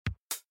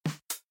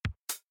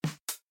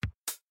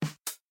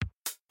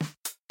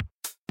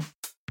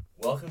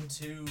Welcome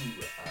to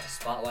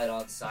Spotlight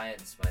on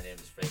Science. My name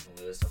is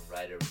Franklin Lewis. I'm a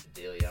writer with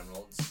the Daily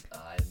Emeralds.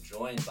 I'm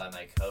joined by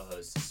my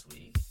co-host this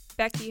week,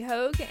 Becky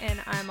Hogue, and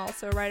I'm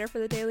also a writer for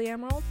the Daily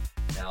Emerald.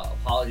 Now,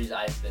 apologies,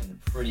 I've been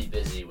pretty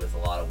busy with a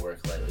lot of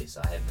work lately, so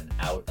I have been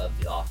out of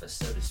the office,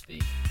 so to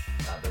speak.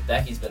 But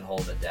Becky's been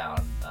holding it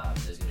down.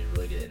 There's going to be a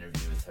really good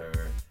interview with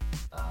her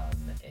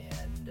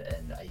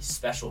and a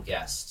special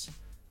guest,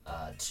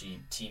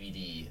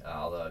 TBD,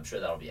 although I'm sure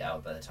that'll be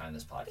out by the time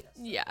this podcast.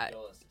 Yeah.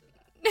 Go listen to that.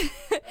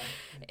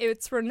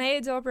 It's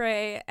Renee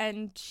Dobre,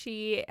 and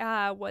she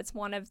was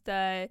one of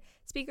the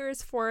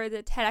speakers for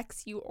the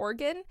TEDxU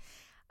Oregon.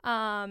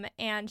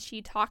 And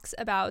she talks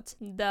about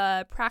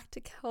the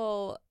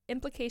practical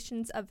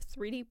implications of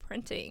 3D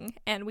printing.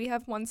 And we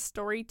have one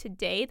story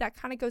today that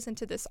kind of goes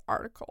into this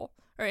article,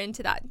 or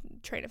into that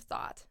train of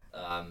thought.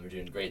 We're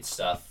doing great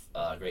stuff,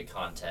 great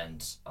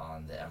content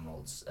on the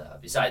Emeralds,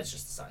 besides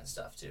just the science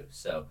stuff too.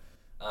 So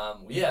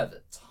we have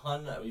a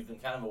ton. We've been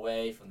kind of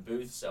away from the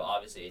booth, so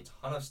obviously a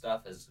ton of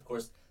stuff. As of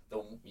course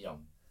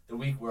the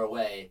week we're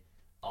away,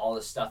 all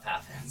this stuff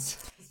happens.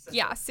 So,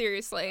 yeah,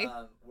 seriously.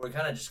 We're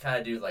kind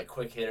of do like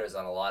quick hitters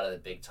on a lot of the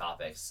big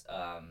topics.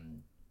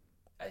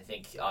 I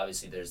think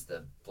obviously there's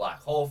the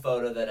black hole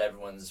photo that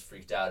everyone's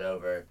freaked out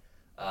over.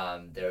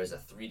 There is a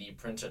 3D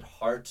printed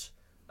heart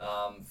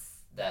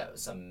that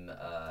some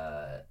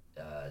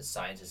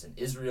scientists in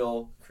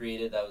Israel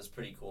created that was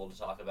pretty cool to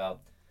talk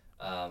about.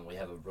 We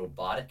have a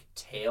robotic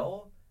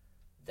tail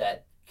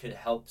that could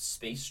help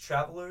space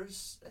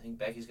travelers. I think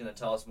Becky's going to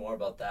tell us more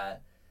about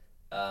that.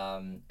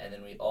 And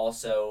then we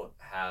also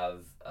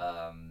have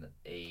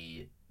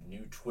a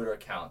new Twitter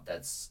account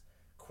that's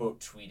quote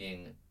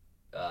tweeting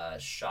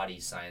shoddy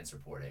science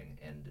reporting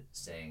and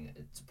saying,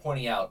 it's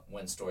pointing out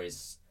when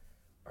stories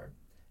are,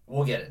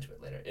 we'll get into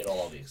it later. It'll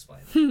all be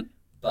explained.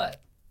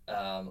 But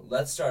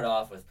let's start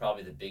off with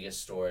probably the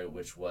biggest story,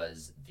 which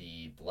was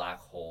the black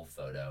hole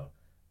photo.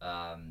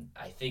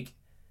 I think,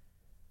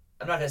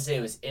 I'm not going to say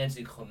it was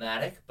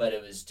anticlimactic, but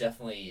it was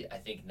definitely, I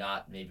think,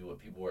 not maybe what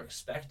people were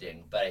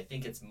expecting. But I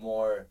think it's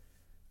more,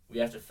 we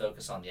have to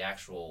focus on the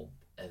actual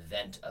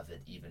event of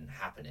it even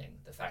happening.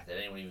 The fact that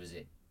anyone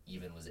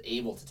was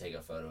able to take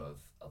a photo of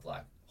a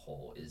black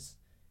hole is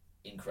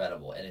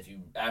incredible. And if you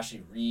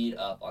actually read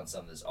up on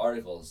some of these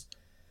articles,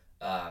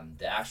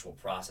 the actual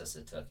process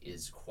it took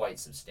is quite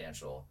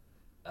substantial.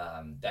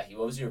 Becky,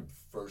 what was your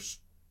first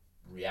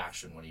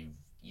reaction when you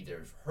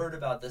either heard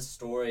about this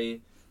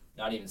story,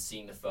 not even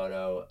seeing the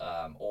photo,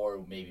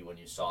 or maybe when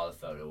you saw the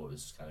photo, what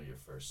was kind of your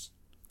first,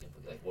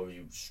 what were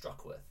you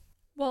struck with?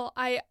 Well,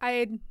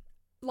 I'd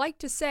like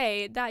to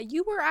say that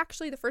you were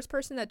actually the first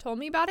person that told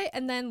me about it,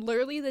 and then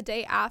literally the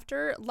day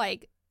after,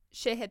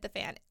 shit hit the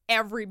fan.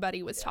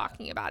 Everybody was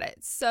talking about it.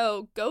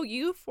 So go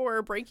you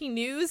for breaking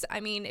news. I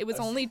mean, it was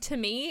only to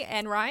me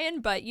and Ryan,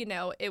 but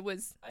it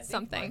was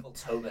something. I think Michael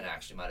Tobin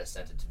actually might have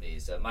sent it to me.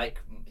 So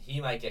he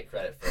might get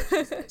credit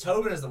first.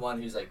 Tobin is the one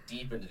who's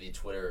deep into the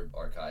Twitter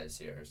archives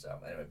here. So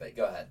anyway, but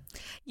go ahead.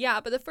 Yeah,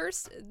 but the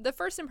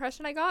first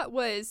impression I got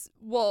was,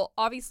 well,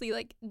 obviously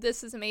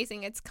this is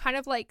amazing. It's kind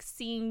of like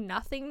seeing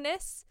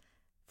nothingness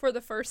for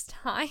the first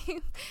time.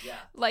 Yeah.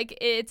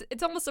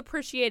 It's almost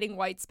appreciating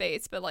white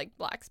space, but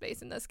black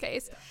space in this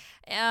case.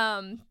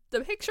 Yeah.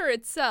 The picture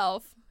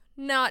itself,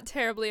 not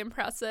terribly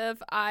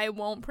impressive. I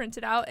won't print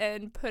it out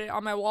and put it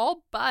on my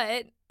wall,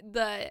 but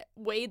the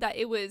way that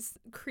it was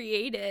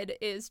created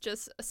is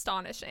just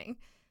astonishing.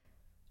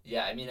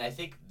 Yeah, I mean, I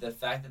think the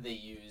fact that they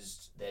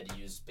had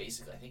used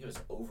basically, I think it was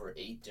over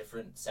 8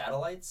 different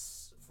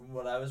satellites from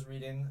what I was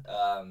reading,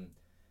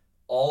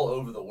 all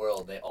over the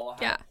world. They all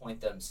had to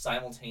point them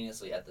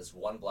simultaneously at this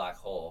one black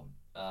hole,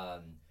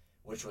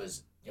 which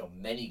was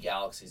many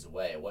galaxies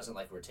away. It wasn't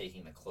like we're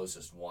taking the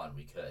closest one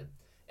we could.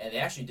 And they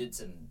actually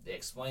they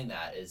explained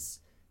that is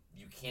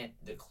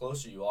the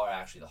closer you are,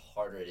 actually the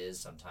harder it is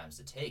sometimes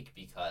to take,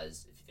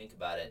 because if you think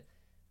about it,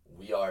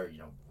 we are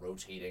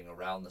rotating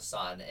around the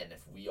sun, and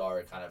if we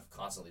are kind of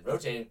constantly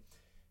rotating,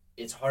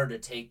 it's harder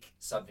to take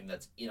something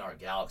that's in our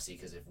galaxy,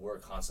 because if we're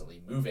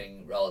constantly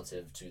moving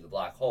relative to the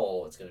black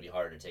hole, it's going to be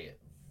harder to take it,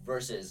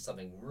 versus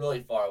something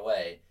really far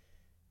away.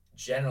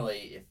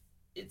 Generally, if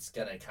it's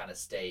going to kind of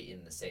stay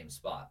in the same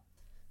spot.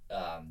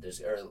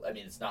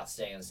 It's not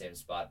staying in the same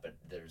spot, but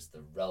there's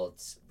the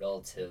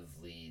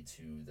relatively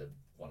to the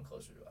one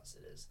closer to us,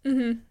 it is.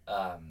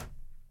 Mm-hmm.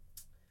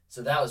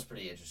 So that was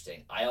pretty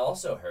interesting. I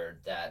also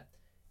heard that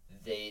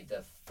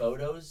the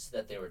photos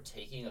that they were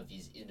taking of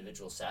these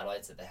individual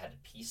satellites that they had to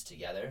piece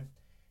together,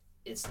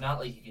 it's not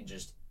like you can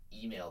just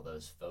email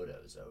those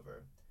photos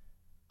over.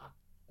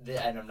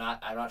 And I'm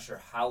not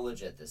sure how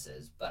legit this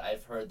is, but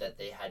I've heard that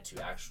they had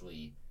to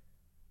actually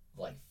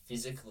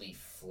physically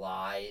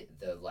fly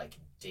the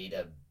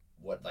data,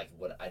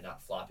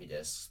 not floppy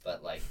disks,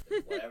 but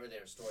whatever they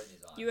were storing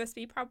these on.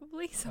 USB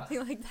probably, something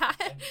like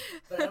that.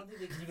 But I don't think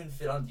they can even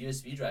fit on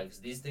USB drive, because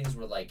these things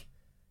were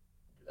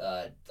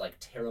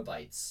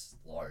terabytes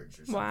large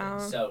or something. Wow.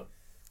 So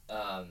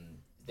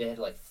they had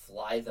to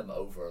fly them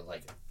over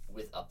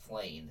with a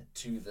plane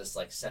to this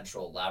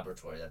central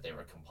laboratory that they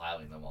were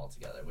compiling them all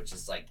together, which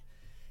is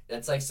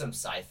That's like some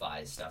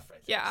sci-fi stuff right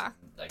there. Yeah.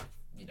 Some, like,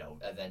 you know,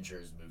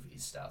 Avengers movie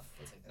stuff.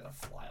 It's like gonna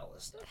fly all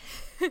this stuff.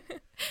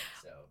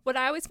 So What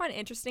I always find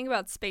interesting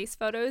about space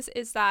photos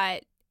is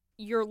that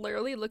you're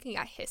literally looking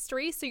at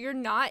history. So you're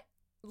not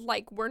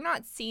like, we're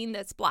not seeing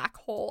this black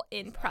hole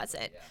in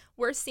present. yeah.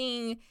 We're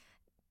seeing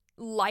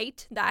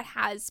light that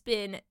has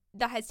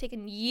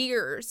taken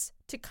years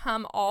to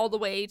come all the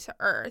way to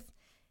Earth,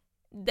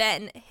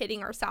 then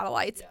hitting our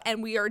satellites,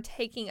 and we are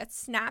taking a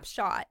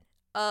snapshot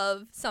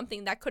of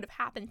something that could have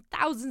happened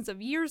thousands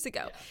of years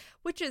ago,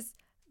 which is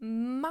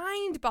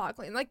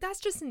mind-boggling. Like, that's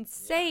just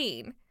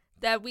insane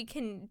that we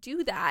can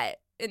do that,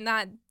 and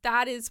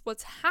that is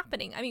what's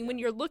happening. I mean, when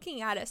you're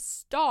looking at a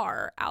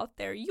star out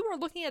there, you are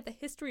looking at the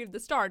history of the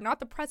star,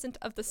 not the present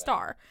of the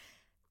star.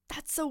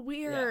 That's so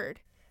weird.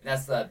 And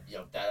that's the, you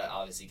know, that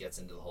obviously gets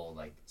into the whole,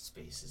 like,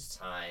 space is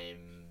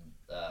time,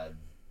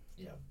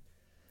 you know,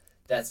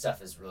 that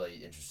stuff is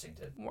really interesting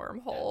to...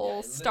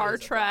 Wormhole, Star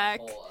Trek.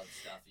 There's a black hole of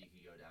stuff you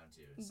could go down to.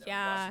 So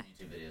yeah. watching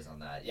YouTube videos on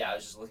that. Yeah, I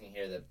was just looking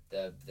here,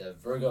 the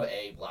Virgo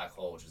A black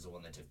hole, which is the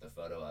one they took the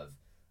photo of,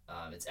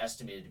 it's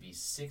estimated to be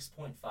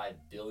 6.5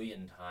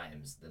 billion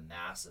times the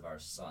mass of our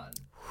sun,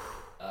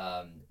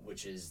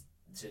 which is,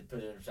 to put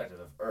it in perspective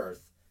of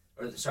Earth,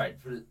 to put it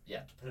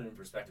in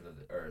perspective of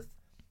the Earth,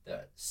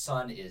 the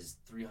sun is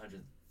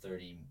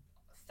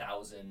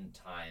 330,000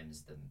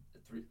 times the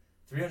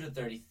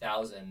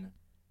 330,000.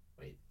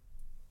 Wait.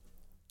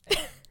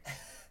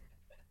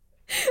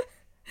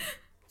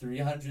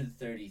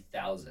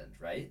 330,000,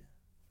 right?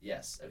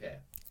 Yes. Okay.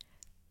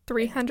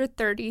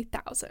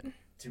 330,000.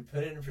 To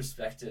put it in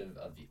perspective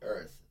of the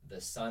Earth, the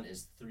sun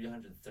is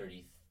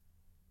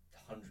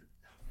 330,000.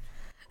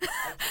 Why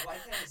can't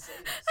I say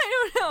this?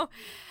 I don't know.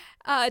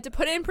 To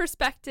put it in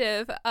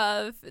perspective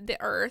of the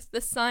Earth, the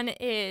sun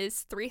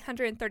is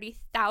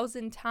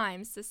 330,000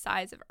 times the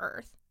size of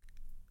Earth.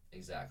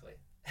 Exactly.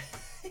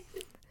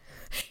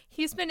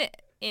 He's been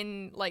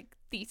in, like,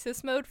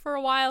 thesis mode for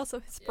a while,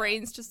 so his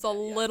brain's just a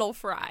little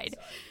fried.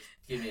 Sorry,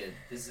 just give me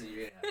this is, you're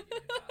going to have to give me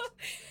a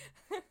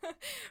pass.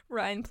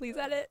 Ryan, please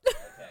edit.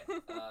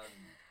 Okay.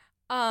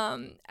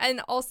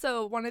 And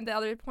also one of the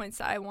other points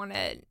that I want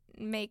to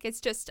make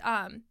is just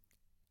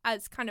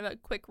as kind of a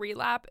quick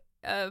relap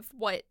of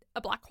what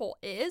a black hole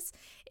is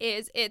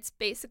it's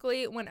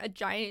basically when a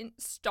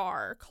giant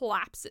star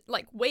collapses,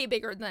 like way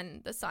bigger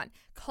than the sun,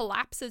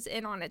 collapses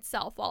in on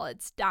itself while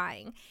it's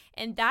dying,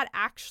 and that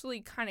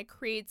actually kind of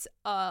creates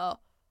a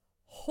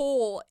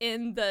hole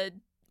in the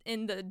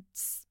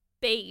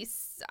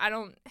space.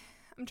 I'm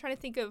trying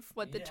to think of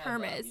what the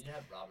term is. We need to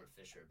have Robert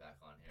Fisher back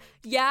on here.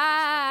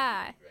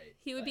 Yeah, Great.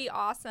 he would be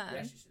awesome.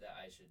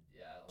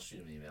 I'll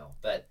shoot him an email.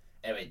 But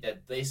anyway,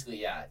 that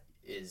basically,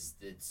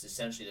 it's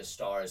essentially the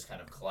star is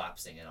kind of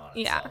collapsing in on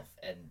itself,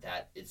 and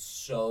that it's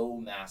so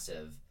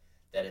massive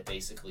that it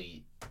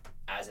basically,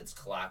 as it's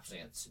collapsing,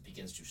 it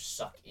begins to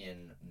suck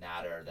in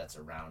matter that's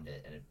around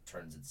it, and it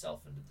turns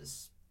itself into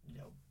this, you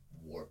know,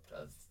 warp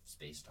of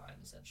space-time,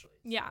 essentially.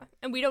 Yeah,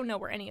 and we don't know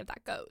where any of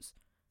that goes.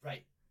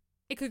 Right.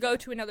 It could go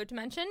to another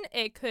dimension.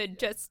 It could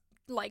just,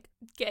 like,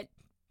 get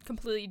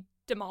completely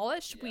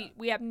demolished. Yeah.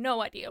 We have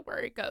no idea where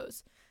it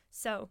goes.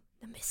 So,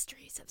 the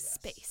mysteries of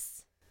space.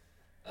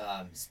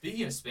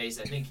 Speaking of space,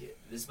 I think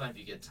this might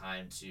be a good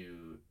time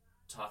to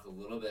talk a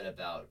little bit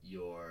about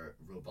your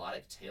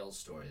robotic tail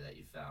story that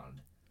you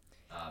found.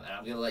 And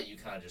I'm going to let you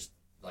kind of just,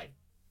 like,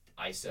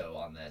 ISO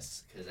on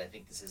this, because I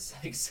think this is,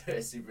 like,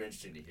 super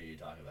interesting to hear you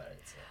talk about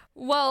it. So.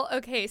 Well,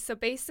 okay, so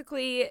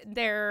basically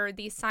they're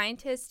these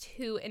scientists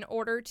who, in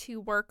order to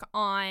work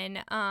on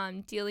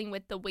dealing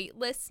with the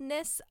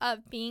weightlessness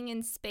of being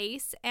in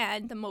space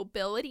and the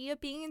mobility of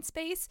being in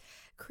space,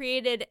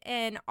 created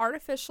an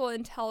artificial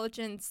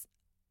intelligence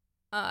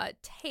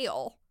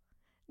tail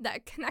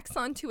that connects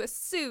onto a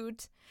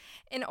suit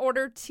in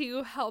order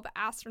to help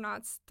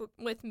astronauts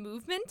with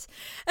movement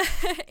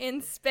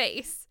in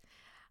space.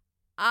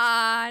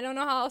 I don't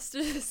know how else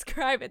to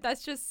describe it.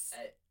 That's just...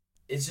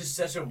 It's just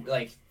such a,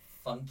 like,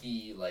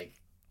 funky, like,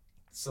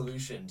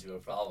 solution to a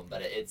problem,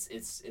 but it's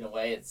in a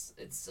way it's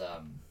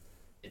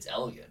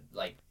elegant.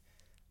 Like,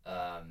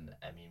 I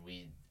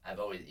mean, I've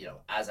always, you know,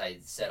 as I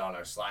said on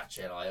our Slack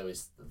channel, I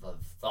always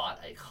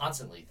I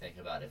constantly think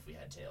about if we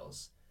had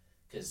tails,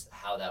 because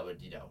how that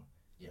would, you know,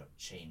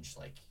 change,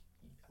 like,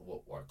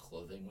 what our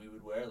clothing we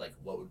would wear. Like,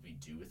 what would we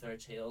do with our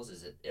tails?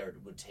 Or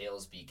would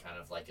tails be kind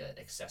of like an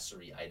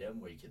accessory item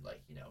where you could,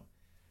 like, you know,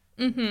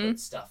 put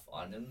stuff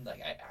on them?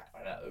 Like, I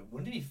don't know.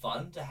 Wouldn't it be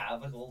fun to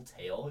have, like, a little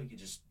tail you could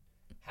just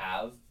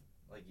have,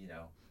 like, you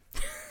know,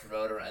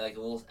 throw it around, like,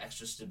 a little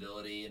extra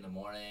stability in the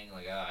morning?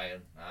 Like,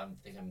 I'm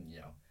thinking, you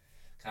know,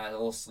 kind of a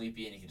little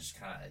sleepy, and you can just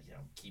kind of, you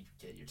know,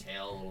 get your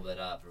tail a little bit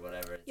up or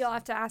whatever. You'll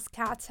have to ask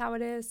cats how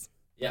it is.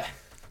 Yeah.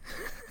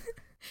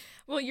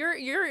 Well,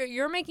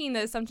 you're making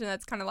the assumption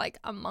that's kind of like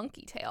a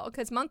monkey tail,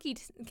 because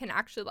monkeys can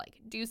actually, like,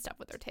 do stuff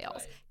with their tails.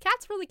 Right.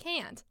 Cats really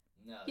can't.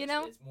 No, you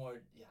know, it's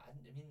more. Yeah, I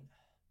mean,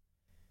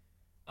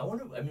 I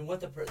wonder. I mean, what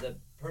the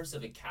purpose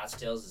of a cat's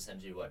tail is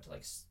essentially what, to,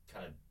 like,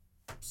 kind of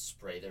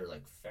spray their,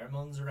 like,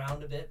 pheromones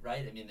around a bit,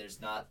 right? I mean,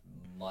 there's not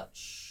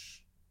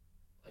much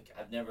like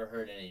I've never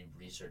heard any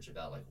research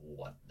about like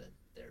what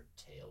their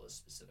tail is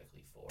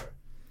specifically for,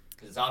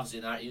 because it's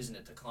obviously not using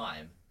it to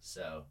climb.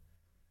 So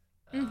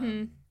we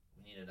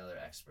need another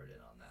expert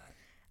in on that.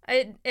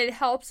 It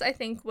helps, I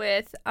think,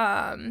 with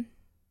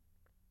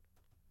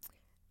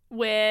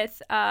well,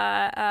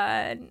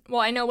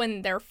 I know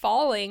when they're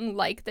falling,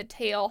 like the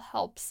tail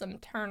helps them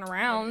turn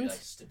around. Maybe, like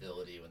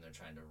stability when they're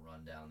trying to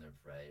run down their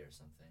prey or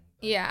something.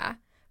 But. Yeah.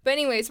 But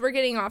anyways, we're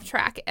getting off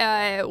track.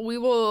 We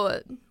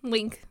will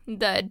link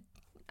the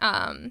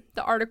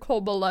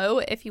article below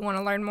if you want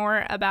to learn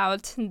more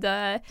about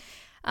the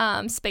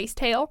space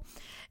tail.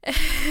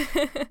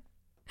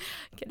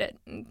 Get it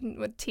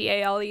with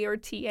TALE or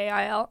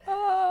TAIL?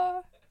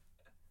 Oh.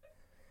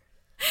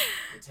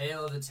 The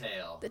tail of the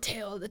tail. The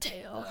tail of the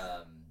tail.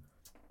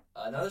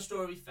 Another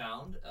story we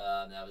found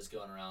that was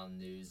going around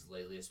news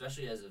lately,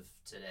 especially as of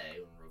today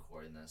when we're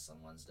recording this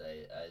on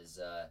Wednesday, is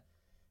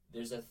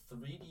there's a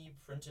 3D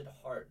printed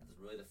heart. It's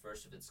really the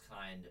first of its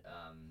kind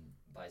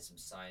by some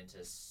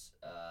scientists.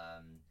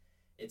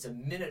 It's a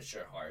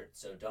miniature heart,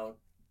 so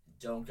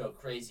don't go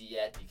crazy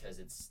yet, because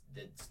it's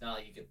not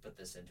like you could put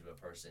this into a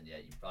person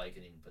yet. You probably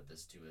couldn't even put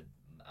this to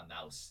a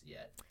mouse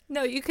yet.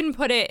 No, you can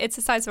put it. It's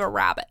the size of a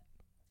rabbit.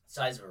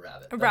 Size of a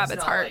rabbit. A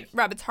rabbit's heart. Like,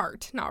 rabbit's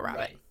heart, not a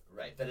rabbit.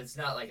 Right. But it's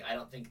not like, I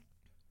don't think,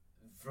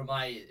 from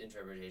my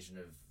interpretation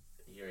of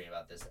hearing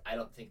about this, I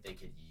don't think they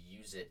could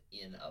use it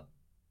in an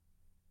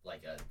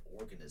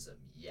organism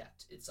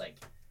yet. It's like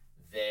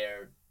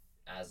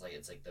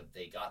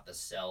they got the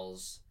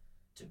cells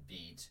to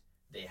beat.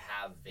 They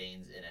have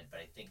veins in it, but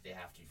I think they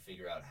have to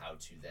figure out how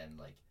to then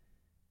like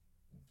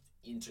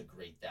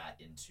integrate that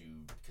into,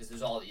 because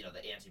there's all the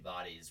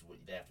antibodies,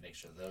 they have to make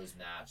sure those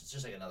match. It's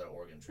just like another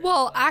organ transplant.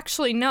 Well,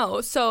 actually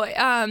no. So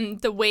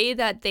the way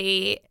that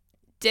they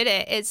did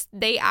it is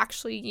they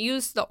actually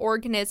used the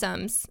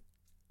organisms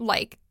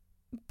like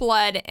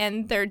blood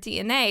and their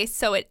DNA,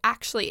 so it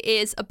actually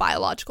is a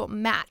biological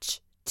match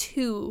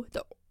to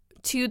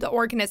the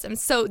organism.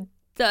 So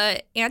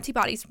the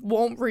antibodies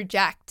won't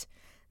reject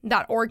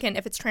that organ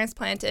if it's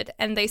transplanted.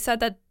 And they said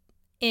that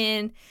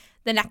in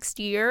the next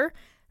year,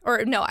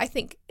 or no, I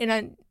think in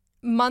a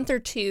month or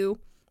two,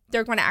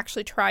 they're going to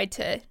actually try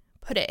to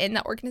put it in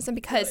the organism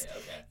because, really?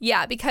 Okay.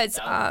 Yeah, because,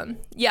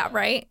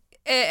 right.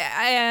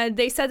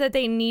 They said that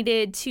they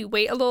needed to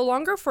wait a little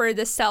longer for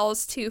the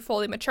cells to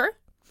fully mature,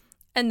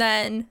 and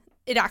then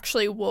it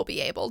actually will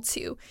be able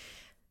to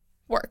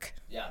work.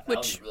 Yeah,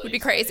 which really would be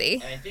exciting. crazy.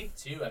 And I think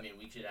too,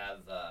 we could have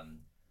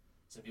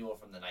some people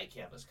from the Knight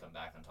campus come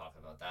back and talk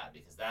about that,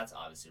 because that's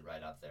obviously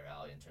right up their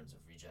alley in terms of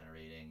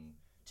regenerating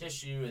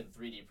tissue and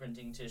 3D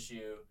printing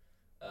tissue.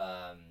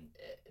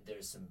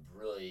 There's some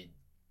really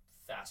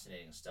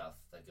fascinating stuff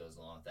that goes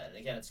along with that. And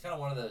again, it's kind of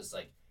one of those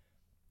like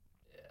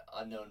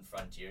unknown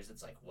frontiers.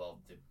 It's like, well,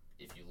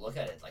 if you look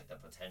at it, like the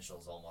potential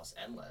is almost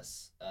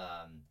endless.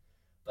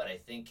 But I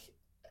think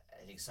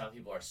some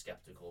people are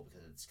skeptical,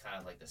 because it's kind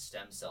of like the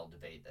stem cell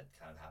debate that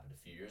kind of happened a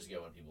few years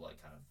ago when people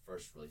like kind of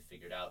first really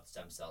figured out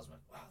stem cells and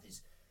went, wow,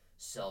 these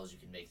cells, you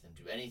can make them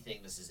do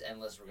anything. This is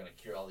endless. We're going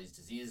to cure all these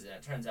diseases. And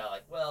it turns out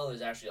like, well,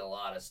 there's actually a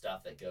lot of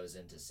stuff that goes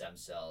into stem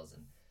cells,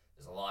 and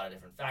there's a lot of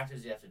different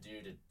factors you have to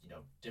do to,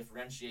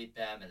 differentiate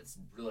them. And it's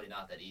really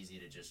not that easy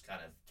to just kind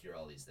of cure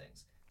all these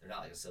things. They're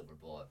not like a silver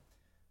bullet.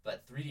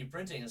 But 3D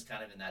printing is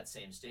kind of in that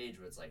same stage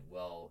where it's like,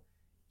 well,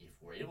 if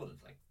we're able to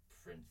like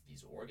print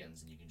these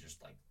organs and you can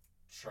just like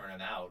churn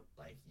them out,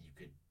 like you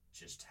could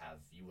just have,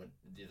 you wouldn't,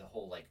 the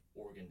whole like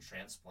organ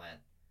transplant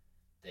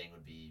thing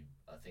would be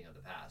a thing of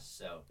the past.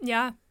 So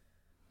yeah,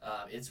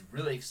 it's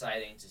really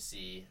exciting to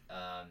see.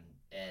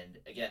 And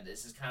again,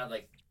 this is kind of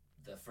like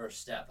the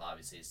first step,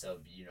 obviously. So,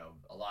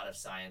 a lot of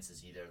science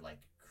is either like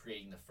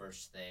creating the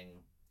first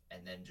thing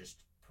and then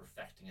just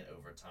perfecting it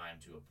over time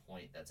to a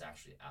point that's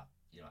actually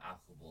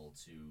applicable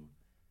to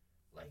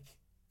like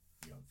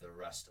the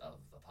rest of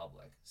the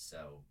public.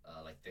 So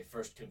like the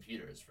first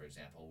computers, for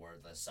example, were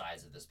the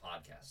size of this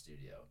podcast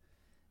studio,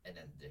 and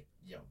then the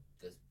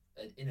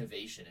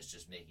innovation is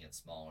just making it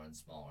smaller and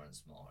smaller and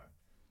smaller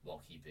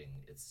while keeping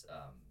its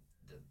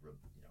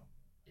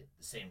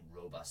the same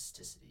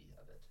robusticity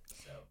of it.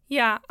 So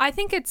yeah, I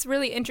think it's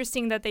really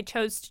interesting that they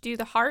chose to do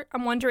the heart.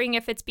 I'm wondering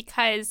if it's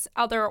because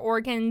other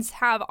organs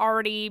have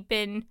already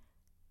been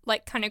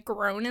like kind of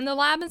grown in the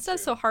lab and stuff,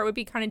 so heart would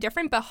be kind of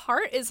different. But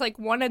heart is like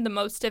one of the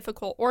most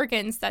difficult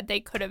organs that they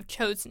could have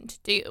chosen to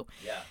do.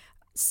 Yeah.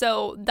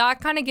 So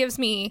that kind of gives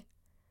me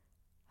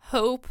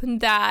hope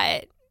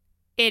that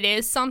it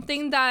is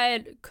something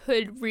that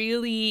could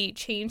really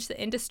change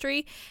the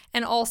industry,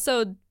 and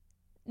also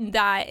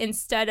that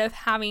instead of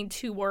having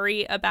to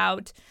worry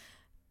about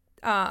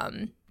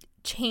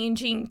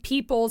changing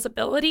people's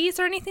abilities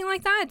or anything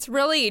like that, it's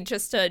really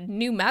just a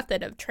new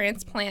method of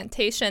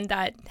transplantation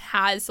that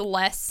has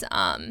less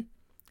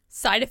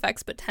side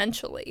effects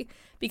potentially,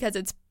 because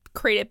it's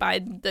created by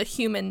the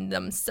human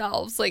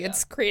themselves. Like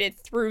it's created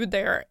through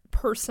their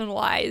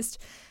personalized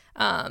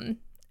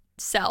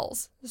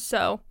cells.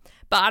 So,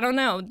 but I don't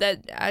know,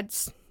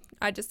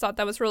 I just thought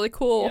that was really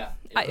cool. Yeah,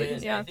 it really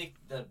is. Yeah. I think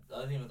the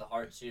other thing with the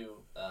heart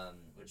too,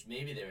 which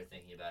maybe they were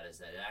thinking about, is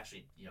that it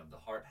actually, the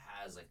heart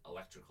has like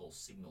electrical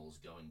signals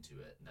going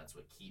to it, and that's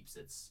what keeps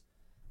its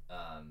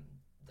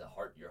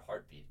your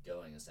heartbeat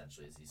going.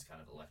 Essentially, is these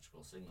kind of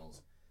electrical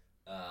signals.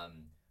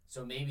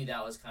 So maybe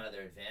that was kind of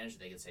their advantage.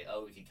 They could say,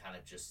 oh, we could kind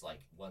of just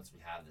like once we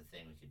have the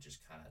thing, we could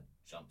just kind of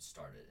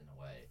jumpstart it in a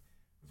way,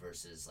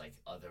 versus like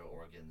other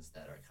organs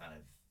that are kind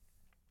of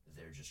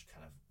they're just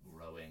kind of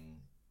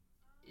growing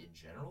in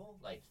general.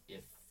 Like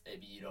if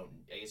maybe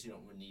I guess you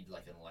don't need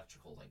like an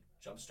electrical like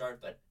jump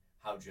start, but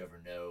how'd you ever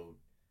know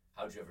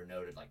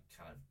to like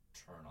kind of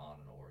turn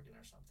on an organ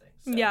or something?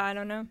 So, yeah, I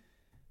don't know.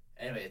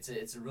 Anyway,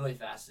 it's a really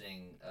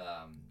fascinating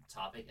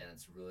topic, and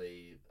it's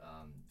really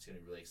it's gonna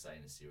be really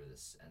exciting to see where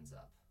this ends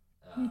up.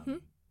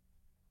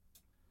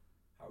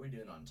 How are we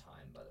doing on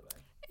time, by the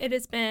way? It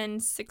has been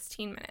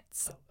 16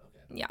 minutes. Oh,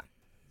 okay. Yeah.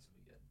 This will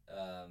be good.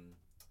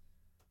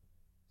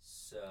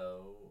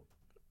 So.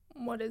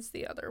 What is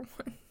the other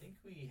one? I think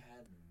we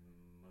had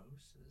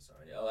most of this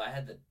already. Oh, I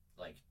had the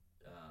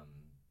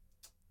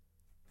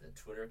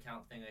Twitter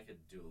account thing I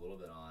could do a little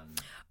bit on.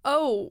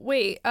 Oh,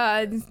 wait.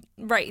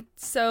 Right.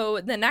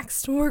 So the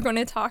next we're going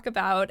to talk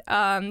about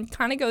kind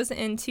of goes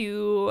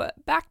into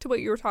back to what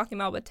you were talking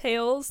about with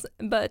Tails,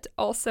 but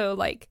also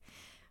like,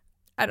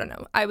 I don't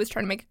know. I was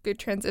trying to make a good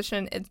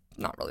transition. It's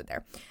not really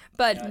there.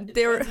 But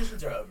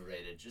transitions are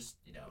overrated. Just,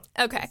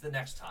 okay. It's the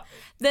next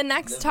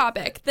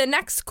topic. The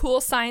next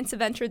cool science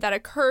adventure that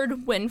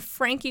occurred when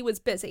Frankie was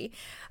busy.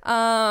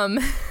 Her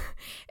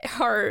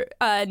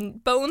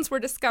bones were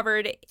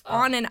discovered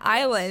on an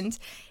island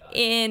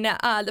in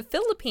the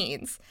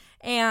Philippines,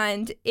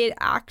 and it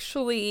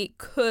actually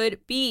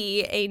could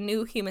be a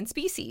new human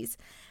species.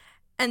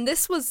 And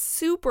this was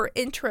super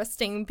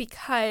interesting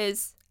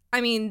because,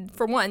 I mean,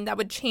 for one, that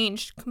would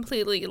change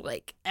completely,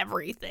 like,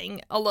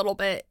 everything a little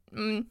bit,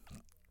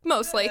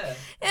 mostly,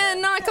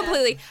 and not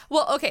completely.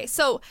 Well, okay,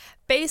 so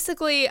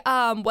basically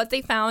what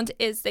they found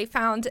is they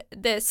found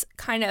this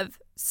kind of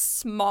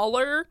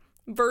smaller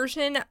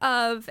version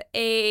of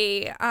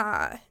a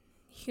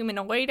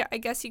humanoid, I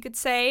guess you could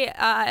say.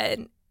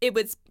 It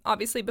was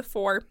obviously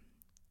before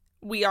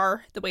we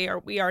are the way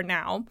we are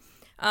now,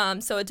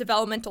 so a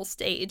developmental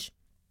stage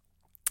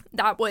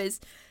that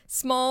was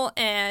small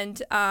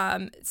and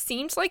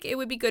seemed like it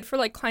would be good for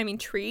like climbing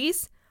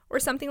trees or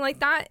something like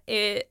that.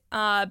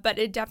 But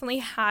it definitely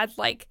had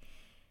like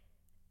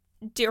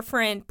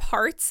different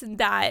parts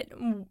that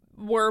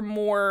were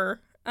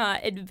more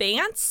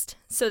advanced.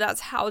 So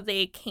that's how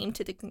they came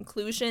to the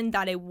conclusion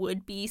that it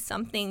would be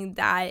something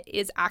that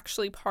is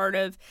actually part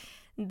of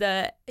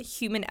the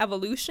human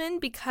evolution.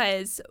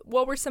 Because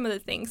what were some of the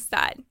things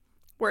that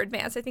were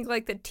advanced? I think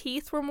like the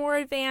teeth were more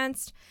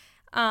advanced.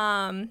 It's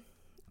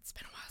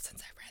been a while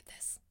since I read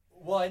this.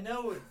 Well, I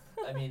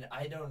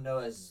don't know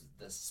as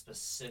the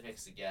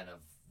specifics again of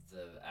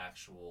the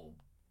actual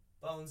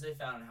bones they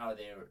found and how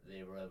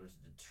they were able to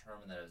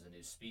determine that it was a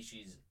new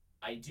species.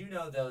 I do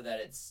know though that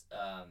it's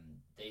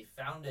they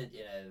found it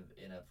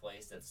in a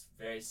place that's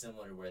very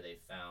similar to where they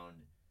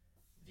found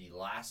the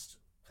last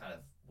kind of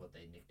what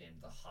they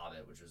nicknamed the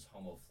Hobbit, which was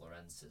Homo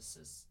florensis.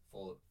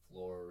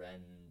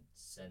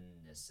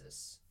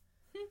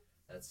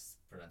 That's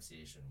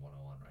pronunciation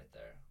 101 right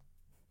there.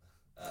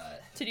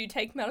 Did you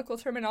take medical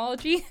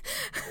terminology?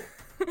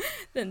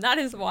 Then that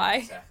is why.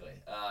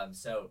 Exactly.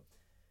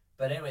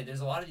 But anyway,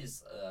 there's a lot of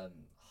these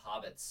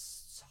hobbit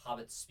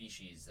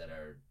species that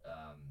are.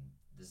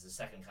 This is the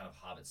second kind of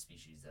hobbit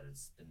species that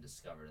has been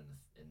discovered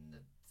in the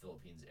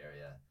Philippines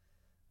area,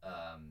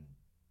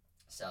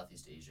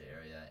 Southeast Asia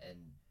area, and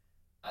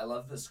I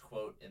love this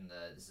quote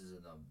this is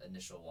in the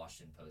initial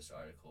Washington Post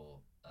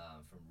article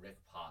from Rick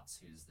Potts,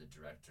 who's the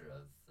director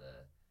of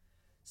the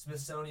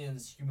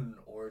Smithsonian's Human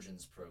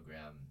Origins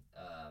Program.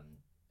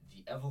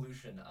 The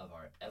evolution of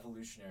our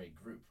evolutionary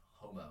group,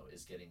 Homo,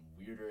 is getting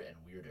weirder and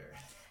weirder.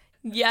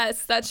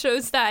 Yes, that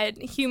shows that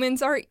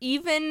humans are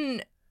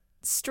even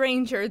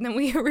stranger than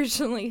we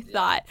originally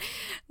thought.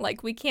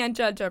 Like, we can't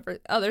judge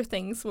other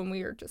things when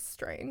we are just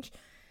strange.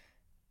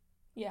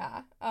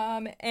 Yeah.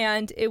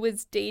 And it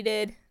was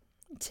dated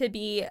to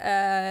be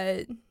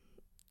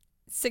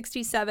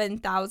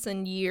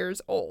 67,000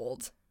 years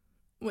old,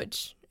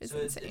 which is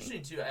insane. It's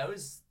interesting too. I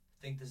always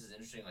think this is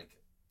interesting, like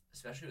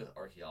especially with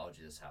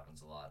archaeology, this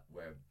happens a lot,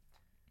 where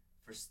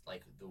for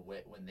like the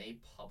way they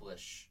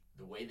publish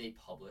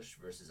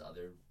versus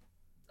other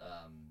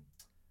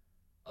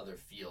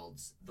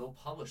fields, they'll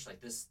publish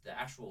like this. The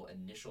actual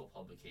initial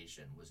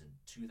publication was in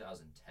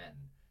 2010.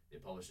 They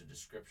published a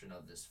description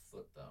of this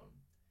foot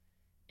bone,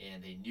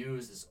 and they knew it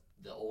was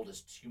the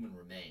oldest human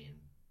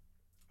remain,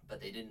 but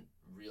they didn't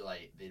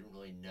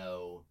really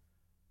know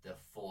the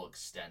full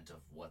extent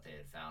of what they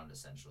had found,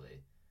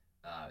 essentially.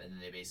 And then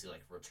they basically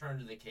like returned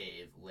to the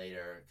cave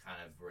later,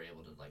 kind of were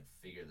able to like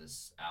figure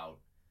this out.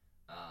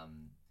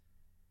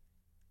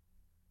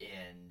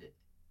 And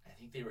I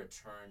think they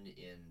returned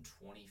in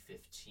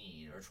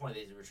 2015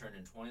 they returned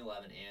in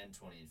 2011 and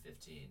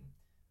 2015.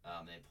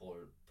 They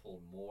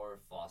pulled more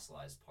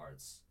fossilized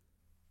parts.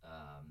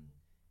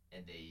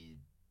 and they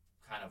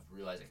kind of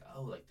realize like,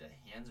 oh, like the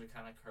hands are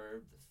kind of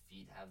curved, the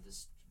feet have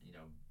this,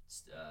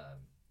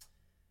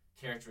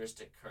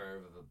 characteristic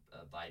curve of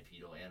a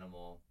bipedal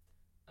animal.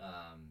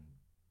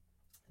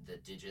 The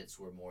digits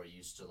were more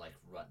used to like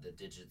the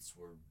digits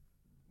were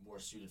more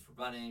suited for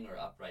running or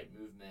upright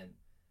movement.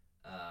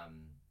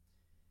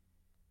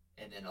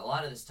 And then a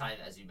lot of this time,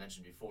 as you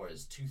mentioned before,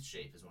 is tooth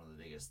shape is one of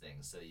the biggest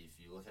things. So if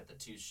you look at the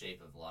tooth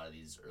shape of a lot of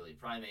these early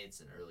primates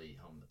and early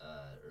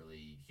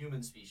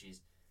human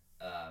species,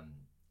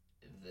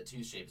 the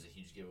tooth shape is a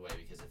huge giveaway,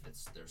 because if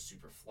they're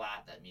super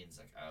flat, that means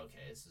like, oh,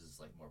 okay, this is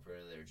like more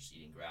primitive, they're just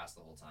eating grass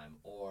the whole time.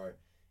 Or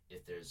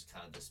if there's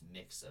kind of this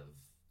mix of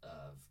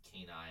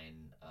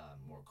canine,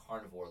 more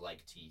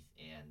carnivore-like teeth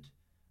and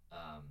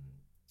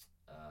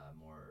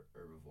more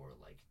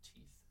herbivore-like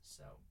teeth.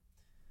 So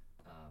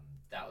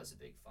that was a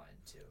big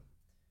find too.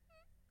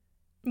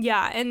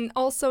 Yeah, and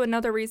also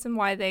another reason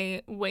why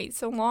they wait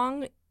so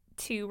long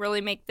to really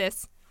make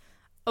this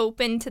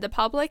open to the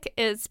public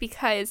is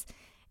because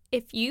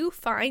if you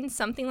find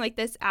something like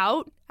this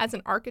out as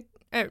an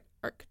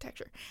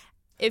architecture,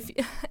 if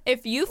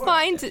you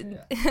find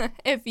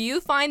if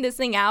you find this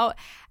thing out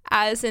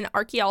as an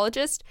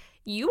archaeologist,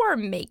 you are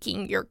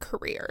making your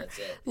career. That's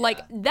it.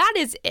 Like, that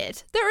is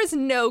it. There is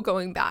no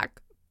going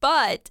back.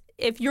 But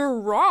if you're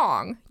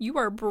wrong, you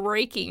are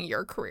breaking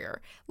your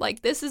career.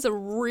 Like, this is a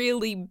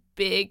really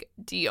big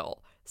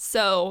deal.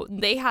 So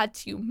they had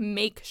to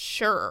make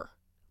sure,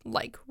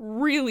 like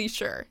really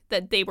sure,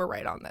 that they were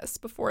right on this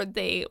before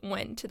they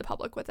went to the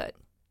public with it.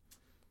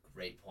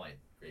 Great point.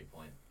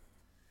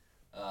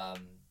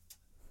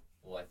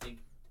 Well, I think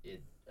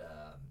it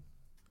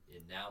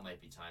now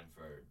might be time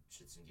for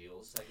Shits and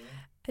Giggles segment.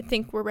 I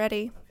think we're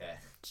ready. Okay.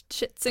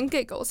 Shits and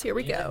Giggles, here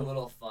we go. Like a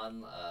little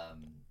fun,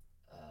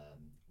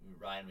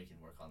 Ryan, we can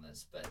work on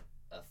this, but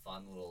a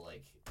fun little,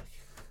 like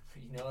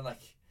when,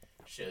 like,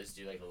 shows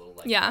do, like, a little,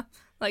 like... Yeah,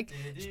 like,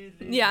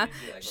 yeah,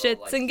 like, Shits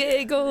like, and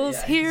Giggles,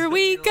 yeah, here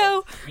we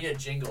go. We need a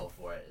jingle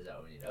for it, is that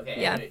what we need?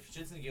 Okay, yeah. Anyway,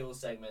 Shits and Giggles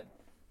segment,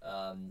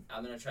 I'm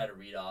going to try to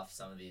read off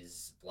some of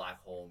these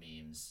black hole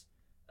memes,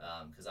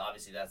 because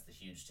obviously that's the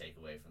huge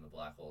takeaway from the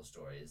black hole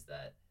story, is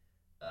that,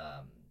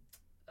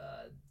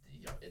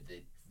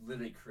 they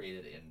literally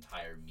created an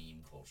entire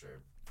meme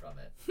culture from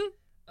it.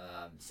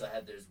 So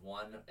there's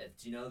one.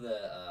 Do you know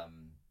the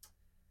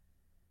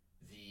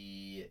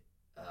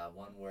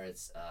one where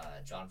it's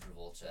John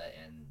Travolta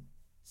and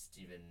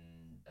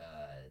Stephen?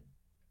 I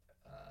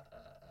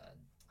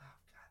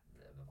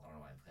don't know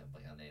why I'm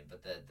blanking on the name,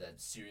 but the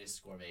serious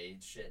gourmet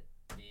shit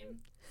meme.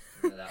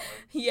 Remember that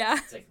one? Yeah.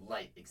 It's like,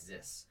 light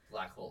exists,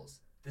 black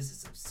holes. This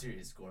is some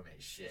serious gourmet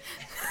shit.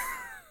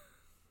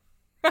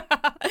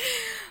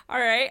 All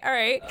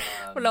right.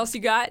 What else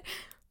you got?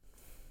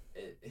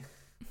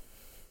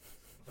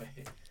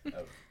 Wait.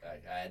 Oh,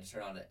 I had to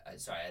turn on it. I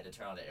had to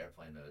turn on to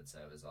airplane mode, so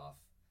I was off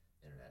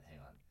internet. Hang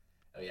on.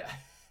 Oh yeah.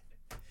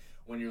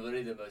 When you're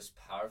literally the most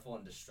powerful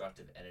and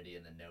destructive entity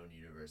in the known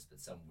universe,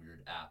 but some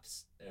weird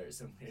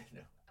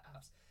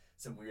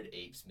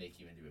apes make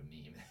you into a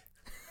meme.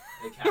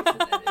 The caption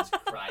then is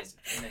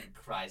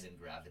cries in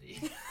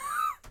gravity.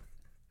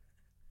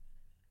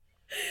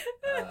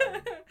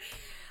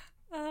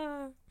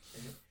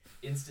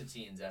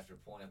 Insta-teens after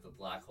pulling up the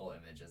black hole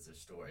image as their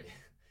story.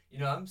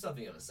 I'm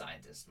something of a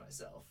scientist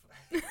myself.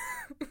 Like,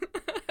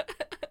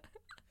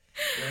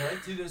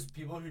 dude, those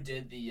people who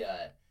did the,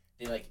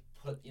 they, like,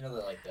 put, the,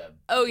 like, the...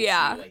 Oh, Pikachu,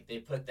 yeah. Like, they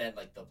put, then,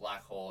 like, the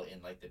black hole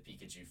in, like, the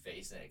Pikachu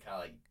face, and it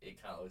kind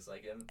of looks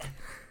like him.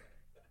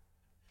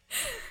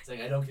 It's like,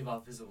 I don't give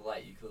off visible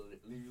light. You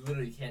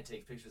literally can't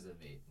take pictures of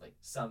me. Like,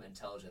 some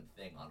intelligent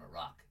thing on a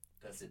rock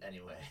does it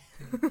anyway.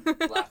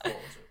 Black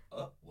holes.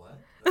 Oh, what?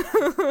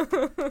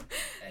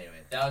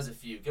 Anyway, that was a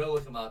few. Go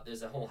look them up.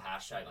 There's a whole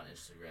hashtag on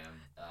Instagram.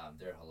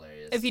 They're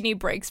hilarious. If you need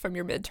breaks from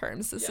your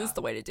midterms, this is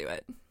the way to do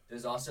it.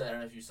 There's also, I don't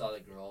know if you saw the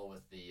girl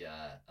with the,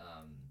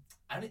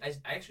 I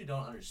actually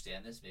don't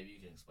understand this. Maybe you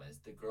can explain this.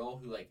 The girl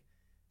who, like,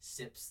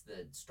 sips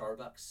the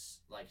Starbucks,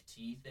 like,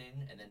 tea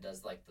thing and then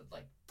does, like, the,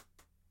 like,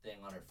 thing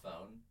on her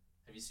phone.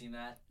 Have you seen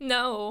that?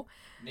 No.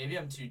 Maybe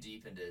I'm too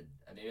deep into...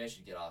 Maybe I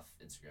should get off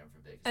Instagram for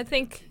a bit. I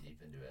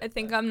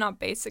think I'm not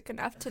basic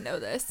enough to know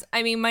this.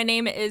 I mean, my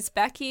name is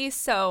Becky,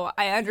 so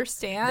I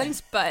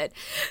understand, but...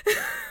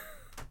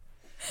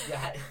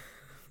 Yeah,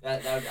 I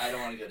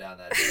don't want to go down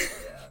that...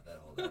 that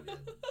would be a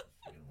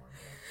freaking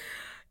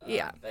wormhole.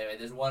 Yeah. Anyway,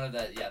 there's one of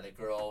the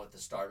girl with the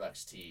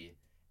Starbucks tea,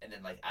 and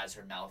then, like, as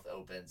her mouth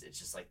opens, it's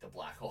just, like, the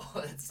black hole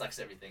that sucks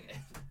everything in.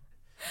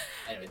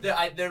 Anyway,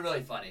 they're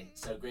really funny.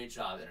 So great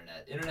job,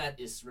 Internet. Internet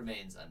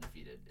remains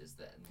undefeated, is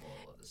the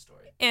moral of the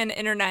story. And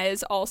Internet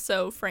is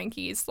also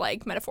Frankie's,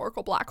 like,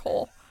 metaphorical black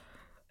hole.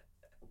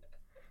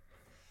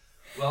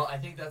 Well, I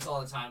think that's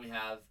all the time we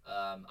have.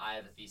 I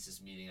have a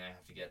thesis meeting I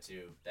have to get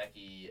to.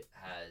 Becky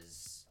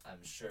has,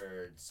 I'm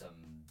sure,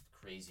 some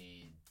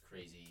crazy,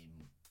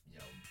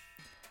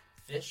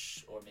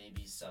 fish, or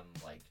maybe some,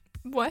 like,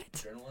 what?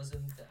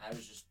 Journalism. I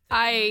was just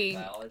thinking,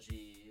 like,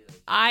 biology.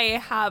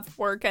 I have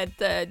work at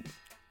the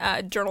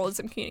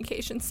Journalism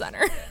Communications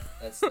Center. Yeah.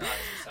 That's not as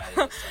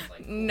exciting as some,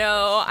 like,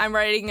 No, I'm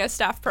writing a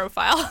staff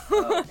profile.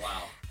 Oh,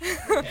 wow.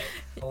 Okay.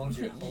 Hold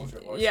your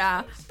horses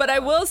Yeah, close. but I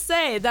will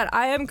say that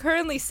I am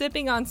currently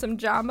sipping on some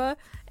Jamba,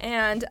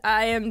 and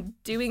I am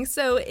doing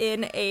so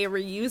in a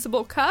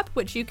reusable cup,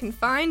 which you can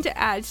find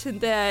at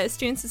the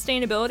Student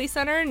Sustainability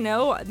Center.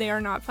 No, they are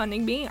not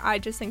funding me. I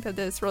just think that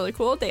this is really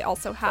cool. They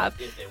also have...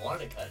 If they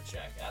wanted to cut a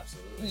check,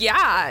 absolutely.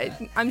 Yeah,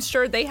 I'm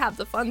sure they have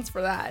the funds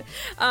for that.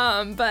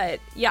 But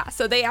yeah,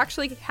 so they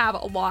actually have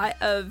a lot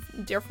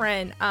of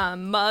different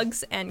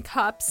mugs and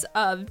cups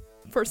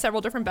for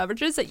several different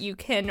beverages that you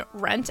can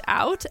rent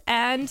out,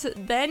 and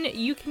then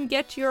you can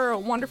get your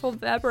wonderful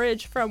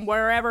beverage from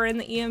wherever in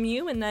the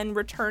EMU and then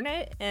return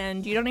it,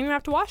 and you don't even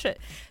have to wash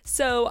it.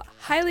 So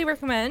highly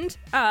recommend,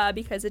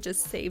 because it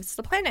just saves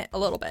the planet a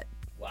little bit.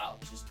 Wow,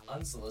 just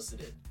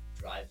unsolicited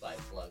drive-by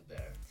plug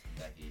there,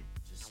 Becky.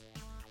 Just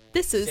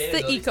This is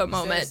the eco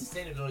moment.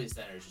 Sustainability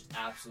Center is just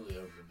absolutely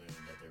over the moon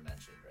that they're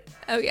mentioned right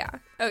now.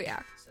 Oh yeah.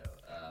 So,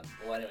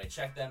 well, anyway,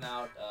 check them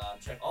out.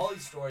 Check all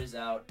these stories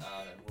out,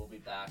 and we'll be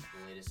back with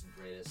the latest and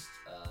greatest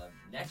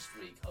next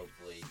week,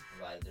 hopefully,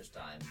 provided there's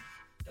time.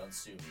 Don't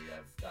sue me.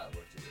 I've got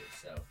work to do.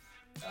 So,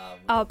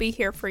 I'll be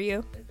here for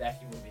you. And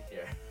Becky will be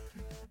here.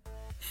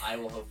 I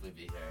will hopefully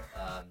be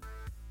here.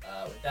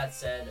 With that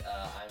said,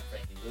 I'm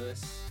Frankie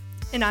Lewis.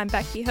 And I'm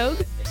Becky Hogue.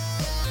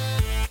 Thank you.